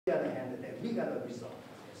the other hand, that we got a result.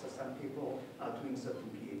 So some people are doing certain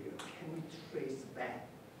behavior. Can we trace back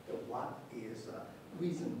what is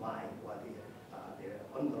reason why, what is their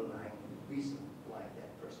underlying reason why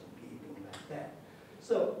that person behaving like that?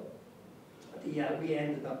 So we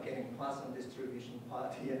ended up getting Poisson distribution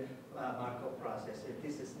part here, Markov process.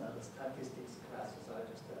 This is not a statistics class, so I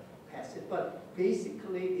just pass it. But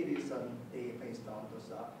basically, it is based on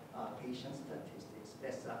those patient statistics.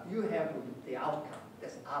 That's you have the outcome.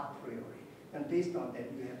 That's a priori, and based on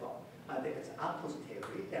that, you have that's a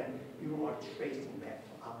posteriori, and you are tracing back to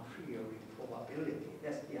a priori probability.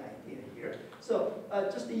 That's the idea here. So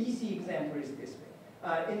just the easy example is this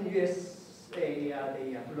way. In USA,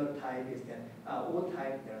 the blood type is that O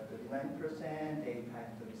type, there are 39%, A type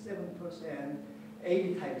 37%,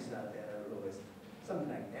 AB type is the lowest, something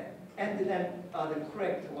like that. And then the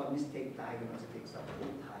correct or mistake diagnostics of O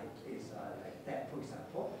type is like that, for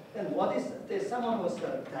example. Then what is, someone was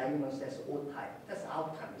diagnosed as O type, that's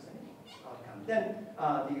outcome, isn't it? Outcome. Then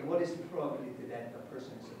what is the probability that the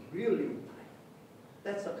person is really O type?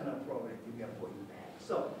 That's the kind of probability we are going back.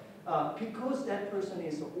 So because that person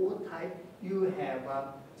is O type, you have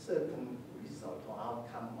a certain result or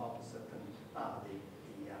outcome of a certain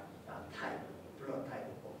type, blood type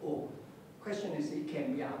of O. Question is, it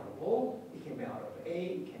can be out of O, it can be out of A,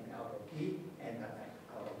 it can be out of B, and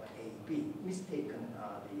out of AB. Mistaken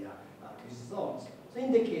the results. So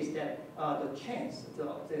in the case that the chance,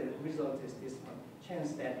 the result is this one,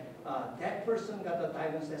 chance that that person got a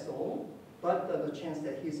diagnosis as O, but the chance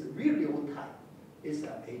that he's really O type is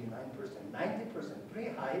 89%, 90%, pretty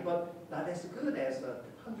high, but not as good as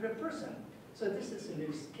 100%. So this is a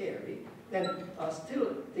little scary. Then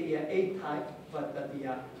still the A type, but at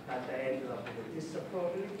the end of this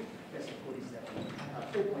probability, that's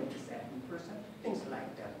 4.7%, things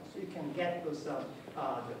like that. So you can get those the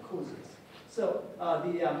causes. So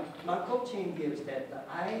the Markov chain gives that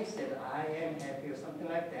I said I am happy or something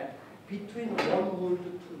like that between one word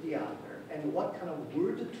to the other, and what kind of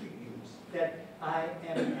word to use. That I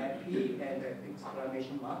am happy and an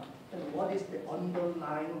exclamation mark, and what is the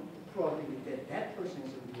underlying probability that that person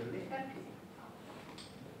is really happy.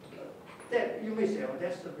 That you may say, oh,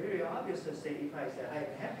 that's very obvious to say. If I say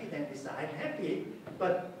I'm happy, then it's I'm happy,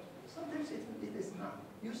 but sometimes it is not.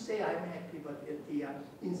 You say I'm happy, but at the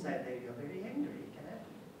inside there you're very angry. It can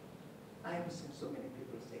happen. I have seen so many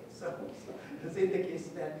people say so. It's in the case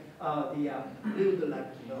that we would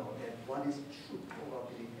like to know that what is true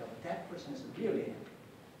probability of that person is really happy.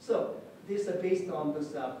 So this is based on this,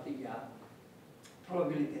 the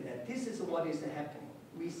probability that this is what is happening.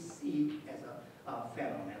 We see as a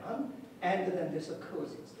phenomenon, and then there's a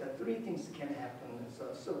causes. The three things can happen.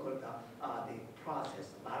 So so-called the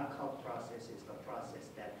process, Markov process is the process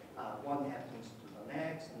that one happens to the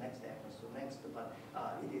next happens to the next, but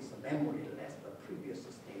it is memoryless. The previous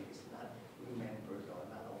state is not remembered or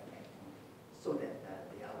not affected, so that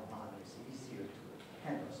our model is easier to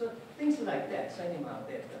handle. So things like that. So anyhow,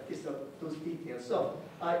 those details. So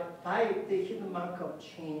by the hidden Markov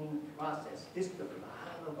chain process, this is a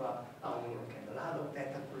lot of work and a lot of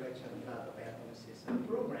data collection, a lot of analysis and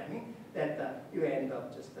programming, that you end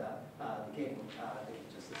up just getting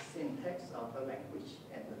just the syntax of the language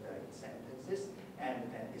and the sentences, and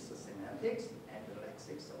then it's the semantics and the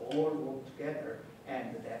lexics all work together,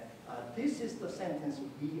 and that this is the sentence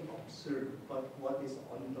we observe, but what is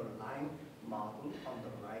underlying model,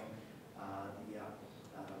 underlying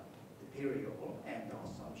the variable and the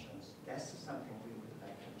assumptions, that's something we would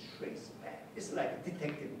like to trace back. It's like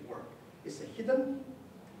detective work. It's a hidden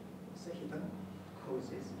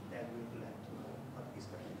causes that we would like to know what is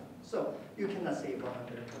the hidden. So you cannot say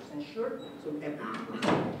 100% sure, so every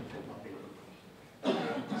probability.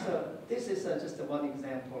 Okay, so this is just one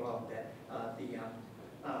example of that,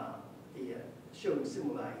 showing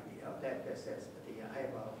similar idea that says I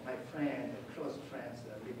have my friend, close friends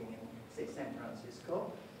living in, say, San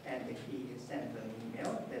Francisco, and he sent an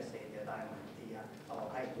email that say that I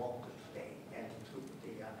walked today and took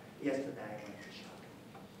yesterday I went to shop.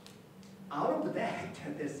 Out of that,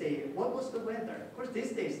 they say, what was the weather? Of course,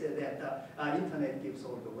 these days that internet gives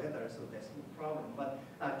all the weather, so that's no problem. But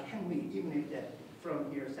can we, even if that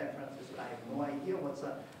from here, San Francisco, I have no idea what's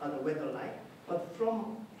the weather like, but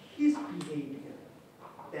from his behavior,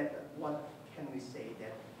 that what can we say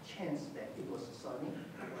that chance that it was sunny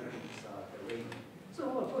or it was raining?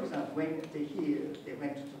 So, for example, when they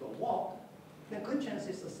went to the walk, the good chance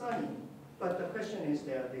is sunny. But the question is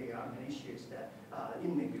that the issue is that it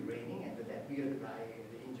may be raining, and that weird guy,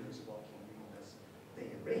 the injuries walking during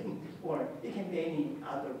the rain, or it can be any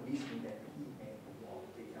other reason that he may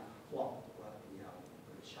walk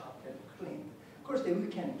the shop and clean. Of course,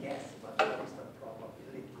 we can guess, but what is the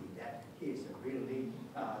probability that he is really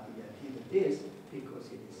did this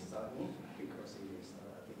because it is sunny, because it is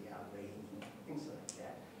raining, things like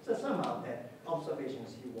that. So somehow that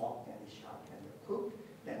observations, he walked and he shot and he cooked,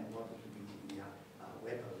 then what would be the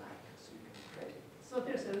weather like, so you can predict. So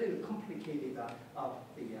there's a little complicated of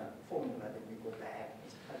the formula that we go back,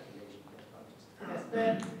 this calculation that I'll just test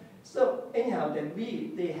that. So anyhow, then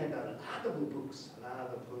they had a lot of books,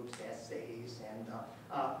 essays, and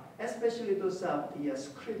especially those the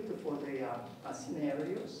script for the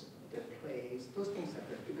scenarios, the plays, those things are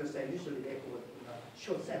good because usually they go in a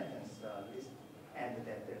short sentence list, and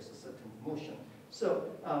that there's a certain emotion.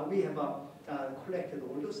 So we have collected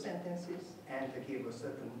all those sentences and gave a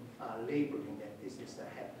certain labeling that this is a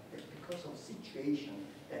happy, because of situation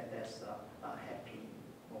that that's a happy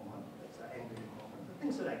moment, that's an angry moment,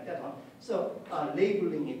 things like that. So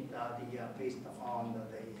labeling it based on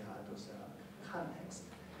those context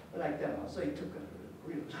like that. So it took a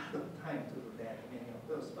real lot of time to do that, many of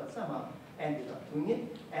those, but somehow ended up doing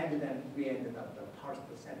it, and then we ended up parse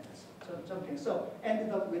the sentence, something. So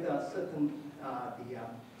ended up with a certain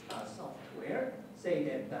software. Say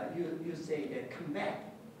that you say that come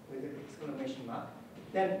back with an exclamation mark.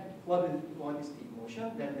 Then what is the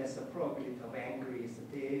emotion? Then there's a probability of angry is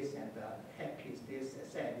this, and happy is this,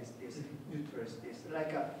 sad is this, neutral is this.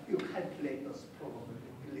 Like you calculate those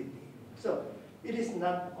probability. So it is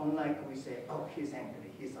not unlike we say, oh, he's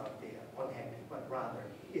angry, he's out there unhappy, but rather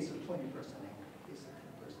he's 20% angry, he's 10%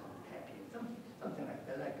 happy, something like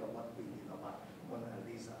that, like what we did about Mona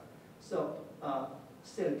Lisa. So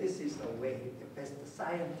still, this is the way, the best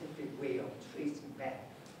scientific way of tracing back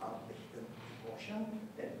the hidden emotion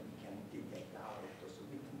that we can detect out of those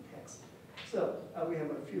written texts. So we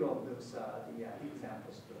have a few of those the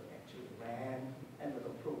examples that actually ran, and the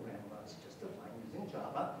program was just fine using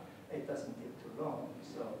Java. It doesn't take too long.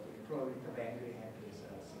 So the probability of angry happy is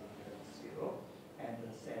 0, and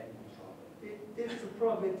sad neutral. This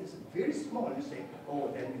probability is very small. You say, oh,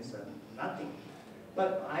 that means nothing.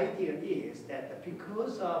 But the idea is that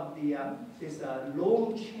because of the this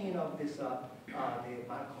long chain of this the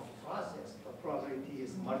Markov process, the probability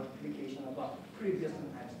is multiplication of previous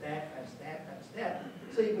times that, times that, times that.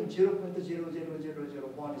 So even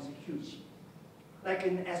 0.00001 is huge. Like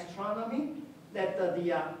in astronomy, that the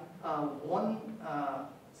 1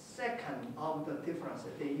 second of the difference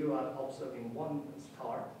that you are observing one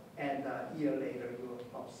star, and a year later you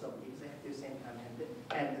observe exactly the same time,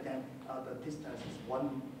 and then the distance is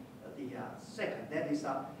 1 second. That is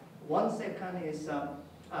 1 second is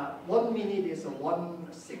 1 minute is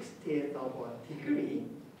 1/60th of a degree,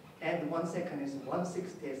 and 1 second is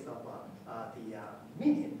 1/60th of the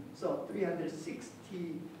minute. So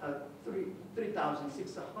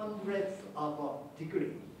 3,600th of a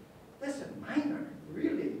degree. That's a minor,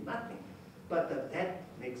 really nothing. But that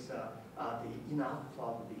makes enough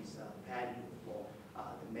of this value for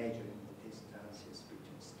the measuring the distances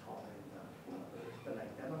between star and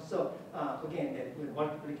like that. So again, that with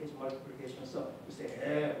multiplication. So you say,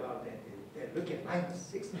 well, they look at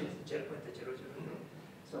 -6 is 0.000.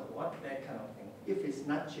 So what that kind of thing? If it's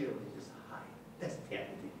not 0, it is high. That's the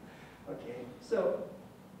idea. Okay. So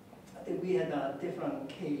I think we had a different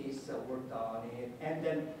case worked on it, and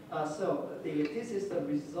then this is the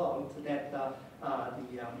result that the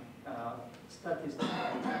statistics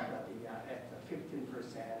at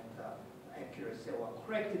 15% accuracy, or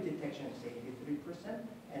correct detection is 83%,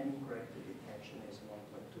 and incorrect detection is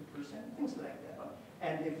 1.2%, things like that.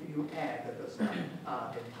 And if you add those the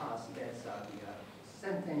task that's the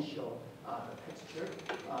sentential the texture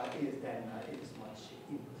is then it is much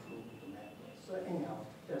improved method. So anyhow,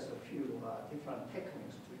 there's a few different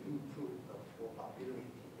techniques to improve the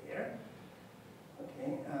probability there.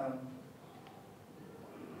 Okay.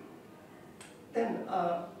 Then,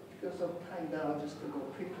 because of time, I'll just go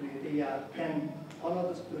quickly. Then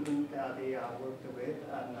another student they worked with,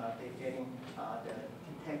 and they getting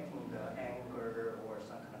detecting the anger or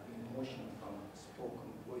some kind of emotion from spoken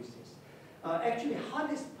voices. Actually,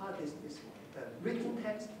 hardest part is this one. The written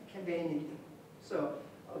text can be anything. So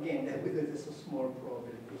again, with this small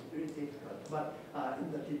probability, it's very difficult. But in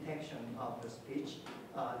the detection of the speech,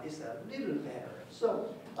 it's a little better. So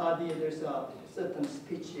there's a certain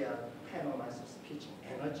speech penalized speech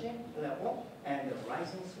energy level, and the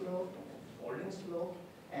rising slope, and falling slope,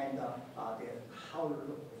 and how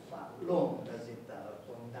long does it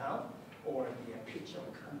go down, or the pitch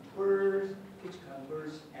contours,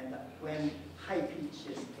 and when high pitch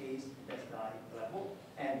is stays, that's the high level,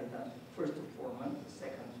 and the first formant, the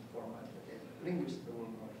second formant, the linguistic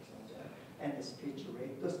will notice on that, and the speech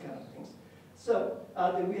rate, those kind of things. So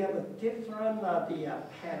we have a different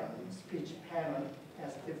pattern, speech pattern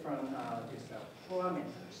has different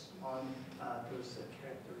parameters on those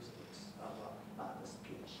characteristics of the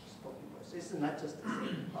speech, spoken voice. It's not just to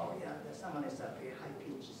say, oh yeah, someone is very high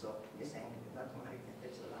pitched, so it's angry. Nothing like that.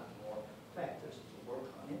 There's a lot more factors to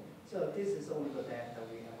work on it. So this is all the data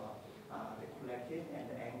we have collected, and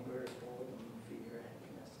anger, boredom, fear,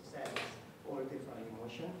 happiness, sadness, all different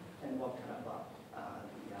emotion, and what kind of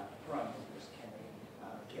parameters can we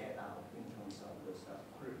get out in terms of those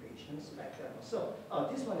correlations like that. So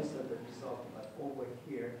this one is the result, but over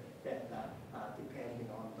here that depending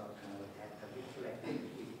on the kind of data reflected,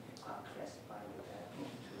 we classify that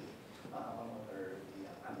into another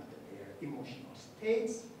their emotional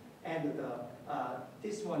states, and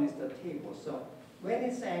this one is the table. So when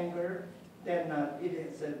it's anger, then it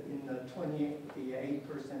is in the 28%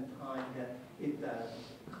 time that it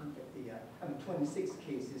 26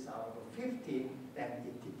 cases out of 50 that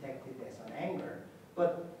it detected as an anger.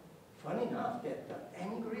 But funny enough, that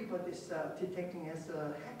angry but it's detecting as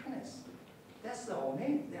happiness. That's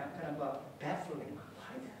amazing. They are kind of baffling.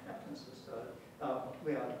 Why that happens? So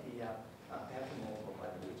baffling over,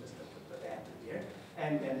 but we just put that here.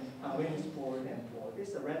 And then when it's bored and bored,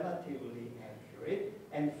 it's relatively accurate.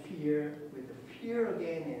 And fear, with the fear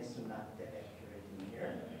again, is not that accurate in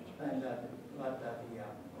here. And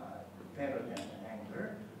better than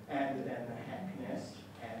anger, and then happiness,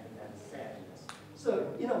 and then sadness.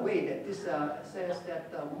 So in a way that this says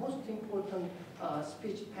that the most important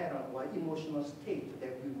speech pattern or emotional state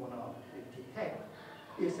that we want to detect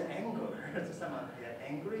is anger. So someone is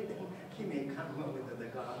angry, then he may come with the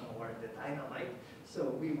gun or the dynamite. So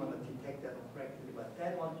we want to detect that correctly, but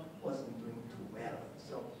that one wasn't doing too well.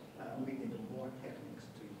 So we need more techniques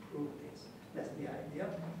to improve this. That's the idea.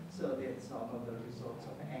 So that's some of the results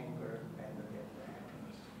of anger and the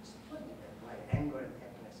happiness. Why anger and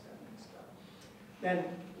happiness got mixed up. Then,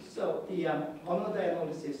 so the another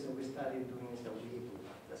analysis that we started doing is the wave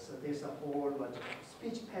length. So there's a whole bunch of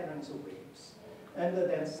speech patterns of waves, and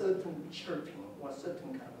then certain chirping or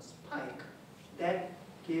certain kind of spike that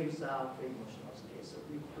gives out the emotional state. So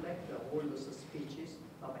we collect all those speeches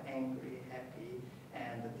of angry, happy,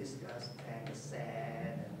 and disgust, and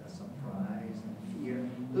sad, and surprise, and fear.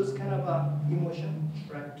 Those kind of emotion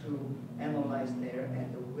try to analyze there,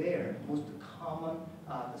 and where most common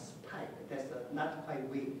the spike. That's not quite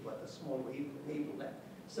wave, but a small wavelet.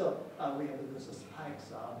 So we have those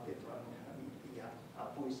spikes of different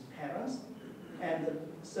voice patterns, and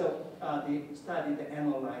so they started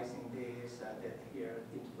analyzing this that here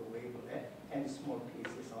into the wavelet and small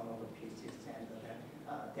pieces on other pieces, and then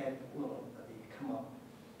that will come up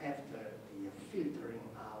after the filtering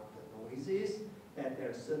out the noises, that there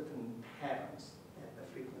are certain patterns at the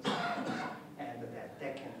frequency and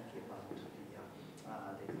that can give up to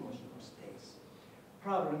the emotional states.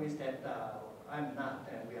 Problem is that I'm not,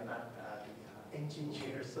 and we are not the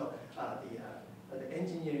engineers, so the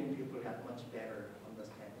engineering people have much better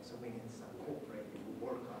understanding, so we need some cooperative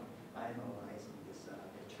work on analyzing this the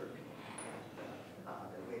chirping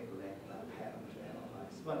and the wavelength pattern to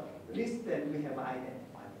analyze. But at least that we have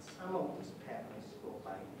identified some of those patterns go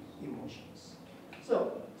by emotions.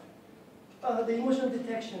 So the emotion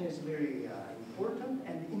detection is very important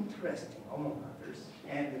and interesting, among others.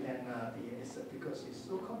 And then it's because it's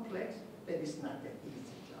so complex that it's not that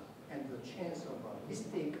easy job. And the chance of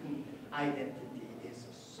mistaken identity is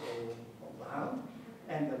so abound,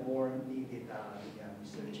 and the more needed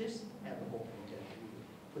researches, and hoping that we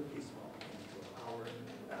put this one into our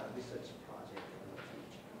research project in the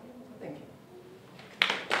future. Thank you.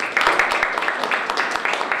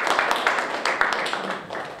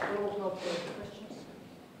 Open up for questions.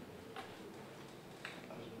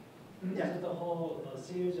 Yeah. This is the whole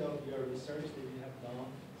series of your research that you have done.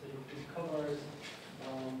 So it covers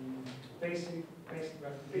basic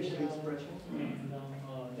recognition, expression, and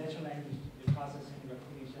natural language processing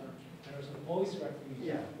recognition, and also voice recognition.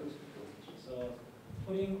 Yeah. So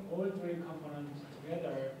putting all three components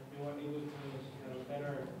together, you are able to have a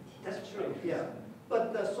better. That's true. Yeah.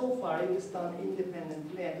 But so far it is done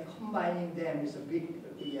independently, and combining them is a big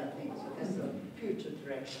thing. So that's the future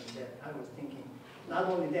direction that I was thinking. Not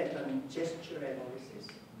only that, but gesture analysis.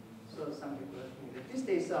 So some people are thinking that these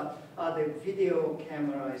days the video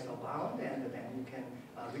camera is abound, and then you can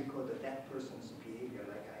record that person's behavior,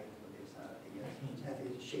 like I do this,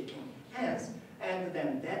 the shaking hands, and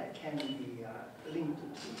then that can be linked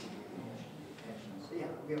to emotion detection. So yeah,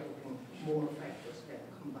 we are looking more factors that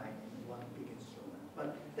combine in one big instrument.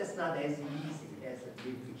 But that's not as easy as a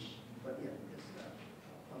big fish. But yeah, that's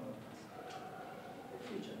one of the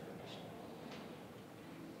future direction.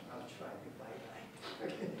 I'll try if I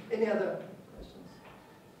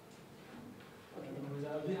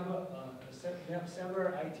we have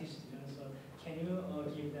several IT students. So can you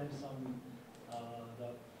give them some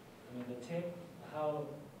the tip how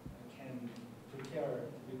can prepare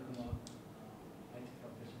to become a IT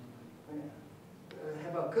professional? Yeah.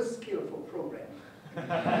 Have a good skill for programming. It's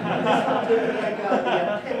something like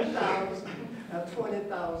 10,000,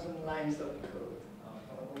 20,000 lines of code.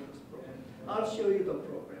 I'll show you the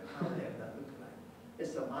program, how that looks like.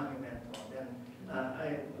 It's a monumental. Then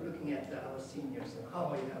I'm looking at our seniors and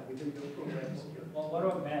how we do the program skill. Well, what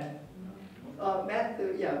about math? Math,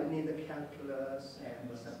 yeah, we need the calculus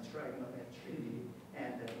and some trigonometry,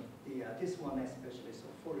 and this one especially, so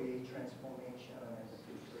Fourier transformation and the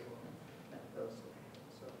filtering, those.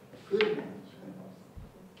 So good math,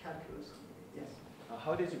 calculus, yes.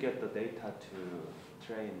 How did you get the data to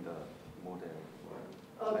train the model?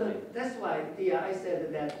 That's why I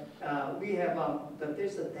said that we have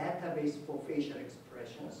there's a database for facial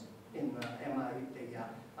expressions in MIU, the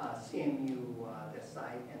CMU the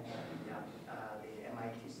site and the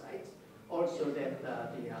MIT sites. Also that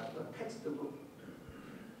the textbook.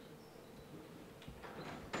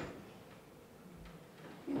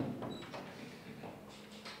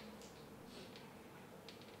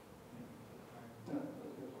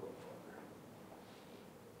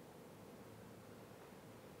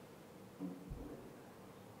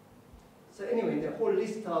 So anyway, the whole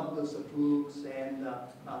list of those books and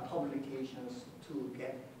publications to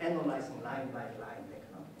get analyzing line by line, that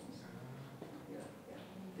kind of things. Yeah.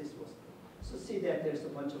 This was. So see that there's a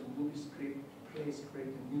bunch of movie script, play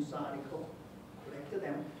script, news article, collected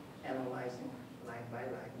them, analyzing line by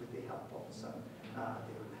line with the help of some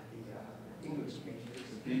the English majors.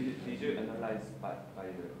 Did you analyze by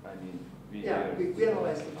video? Yeah, we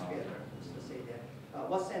analyzed it together. Just to say that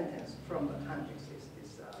what sentence from the context is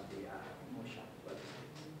this the emotion, what is it?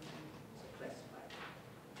 So classified.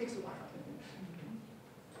 Takes a while.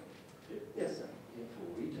 Yes, sir. For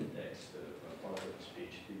written text, part of the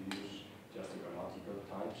speech, we use just a grammatical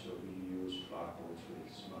type, so we use barcodes with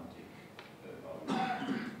semantic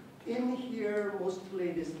values. In here, mostly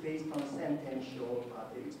it is based on sentential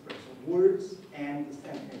the expression words and the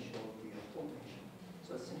sentential the formation.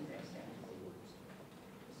 So syntax and the words.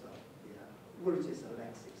 So yeah, words is a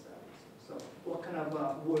lexic service. So what kind of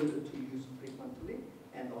word to use frequently,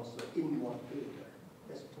 and also in what order.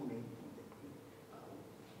 That's two main things.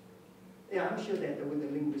 Yeah, I'm sure that with the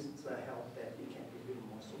linguists' help, that it can be a little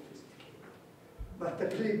more sophisticated. But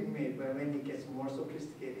believe me, when it gets more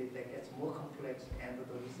sophisticated, that gets more complex, and the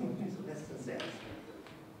reason is less than sense.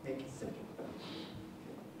 Make it simple.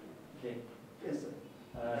 Okay. Yes, sir.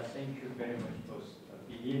 Thank you very much for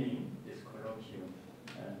beginning this colloquium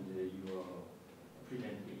and your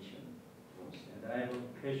presentation. And I have a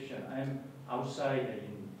question. I'm outside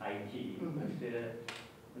in IT, but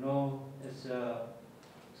as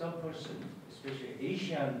some person, especially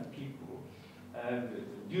Asian people, have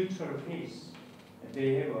neutral face.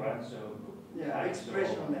 They have lots of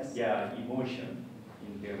expressionless. Emotion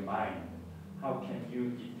in their mind. How can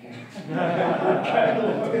you detect?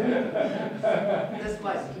 That's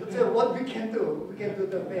why. So what we can do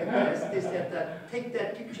the very best is that take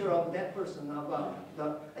that picture of that person of a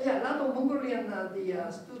lot of Mongolian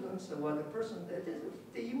the students or the person that is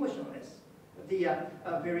the emotionless, the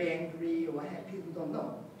very angry or happy, we don't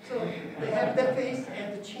know. So they have that face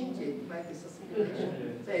and to change it by this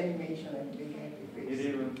simulation, the animation and the happy face. It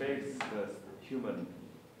even makes the human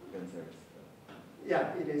concerns.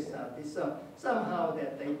 Yeah, it is. Somehow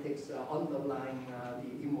that they takes underlying the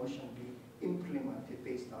emotion be implemented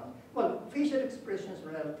based on. Well, facial expressions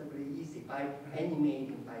are relatively easy by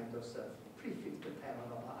animating by those prefixed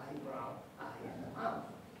pattern of eyebrow, eye, and mouth.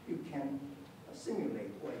 You can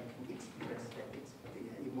simulate or you can express that it's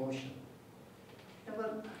the emotion. Yeah,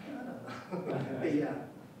 but I don't know.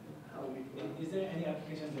 How we do. Is there any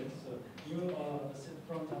application that you sit in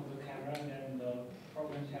front of the camera and the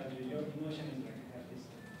program tells you your emotion is like this?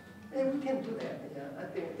 Yeah, we can do that. Yeah, I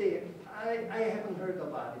think I haven't heard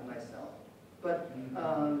about it myself, but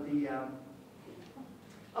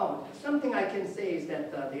something I can say is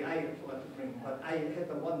that I forgot to bring, but I had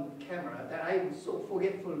one camera that I was so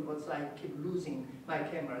forgetful because I keep losing my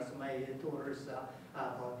cameras. My daughters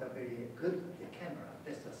bought a very good camera.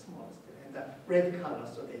 That's the smallest and the red color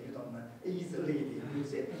so that you don't easily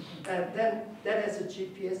lose it. And then that has a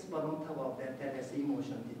GPS, but on top of that, that has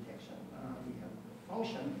emotion detection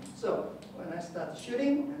function. So when I start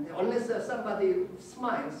shooting, and unless somebody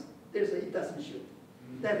smiles, it doesn't shoot.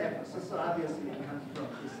 That happens. So obviously it comes from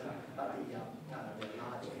this the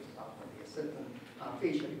logic of a certain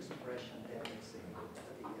facial expression that is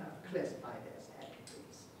classified as happy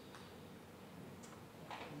face.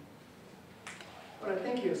 All Well,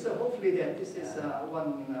 thank you. So hopefully that this is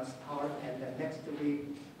one start, and then next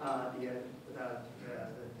week the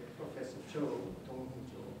Professor Cho, Dong-hee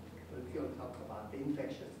Cho, will talk about the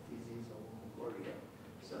infectious disease of Mongolia.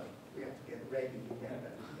 So we have to get ready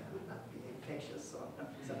that not be infectious or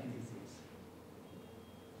some disease.